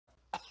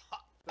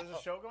There's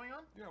a show going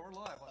on? Yeah, we're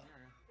live on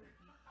here.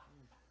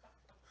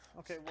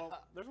 Okay, well,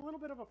 there's a little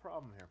bit of a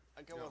problem here.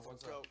 Okay,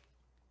 what's up?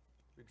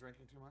 We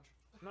drinking too much?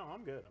 No,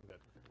 I'm good. I'm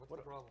good.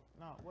 What's the problem?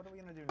 No, what are we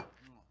gonna do now?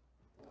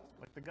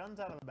 Like the gun's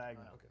out of the bag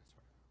now. Okay,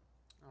 sorry.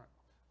 All right.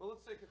 Well,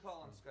 let's take a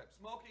call on Skype.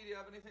 Smokey, do you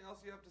have anything else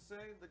you have to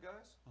say, the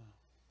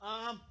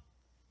guys?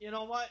 You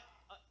know what?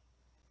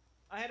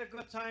 I had a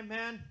good time,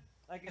 man.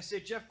 Like I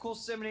said, Jeff Cool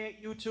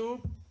 78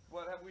 YouTube.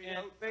 What have we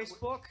and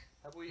Facebook?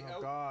 Have we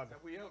out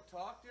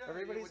talked yet?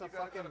 Everybody's you a guys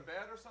fucking. got a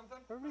bed or something?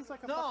 Everybody's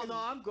like a No, fucking no,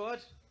 I'm good.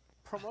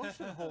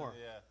 promotion whore.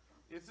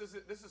 Yeah.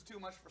 This is too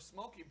much for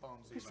Smokey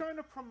Bones. He's trying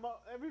to promote.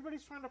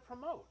 Everybody's trying to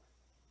promote.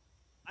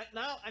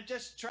 I'm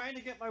just trying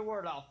to get my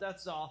word out.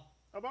 That's all.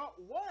 About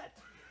what?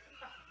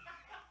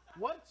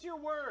 What's your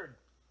word?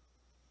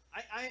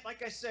 I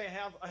like I say, I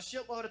have a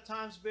shitload of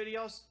Tom's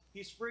videos.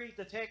 He's free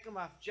to take them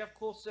off Jeff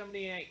Cool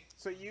 78.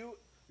 So you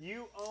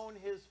own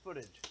his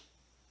footage.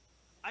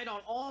 I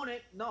don't own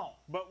it, no.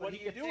 But what do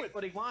he you can do take with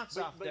what he wants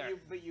off there?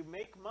 But you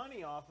make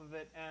money off of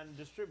it and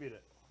distribute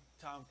it.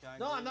 Tom, can I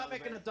No, go I'm not another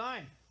making a bed?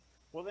 dime.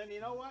 Well, then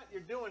you know what? You're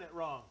doing it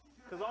wrong.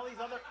 Because all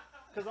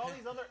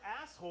these other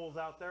assholes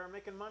out there are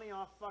making money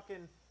off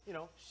fucking,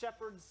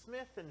 Shepard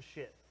Smith and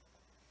shit.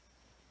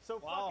 So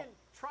fucking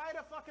try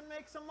to fucking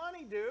make some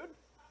money, dude.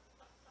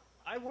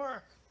 I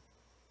work.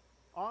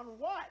 On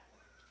what?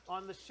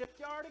 On the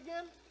shipyard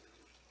again?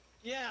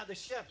 Yeah, the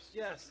ships,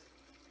 yes.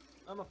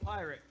 I'm a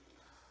pirate.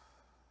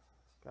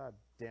 God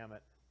damn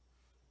it.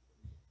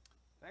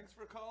 Thanks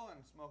for calling,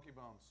 Smokey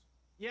Bones.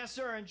 Yes,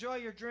 sir. Enjoy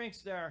your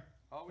drinks there,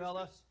 Always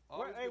fellas.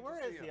 Always Where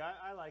good to is see he? you.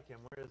 I like him.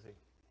 Where is he?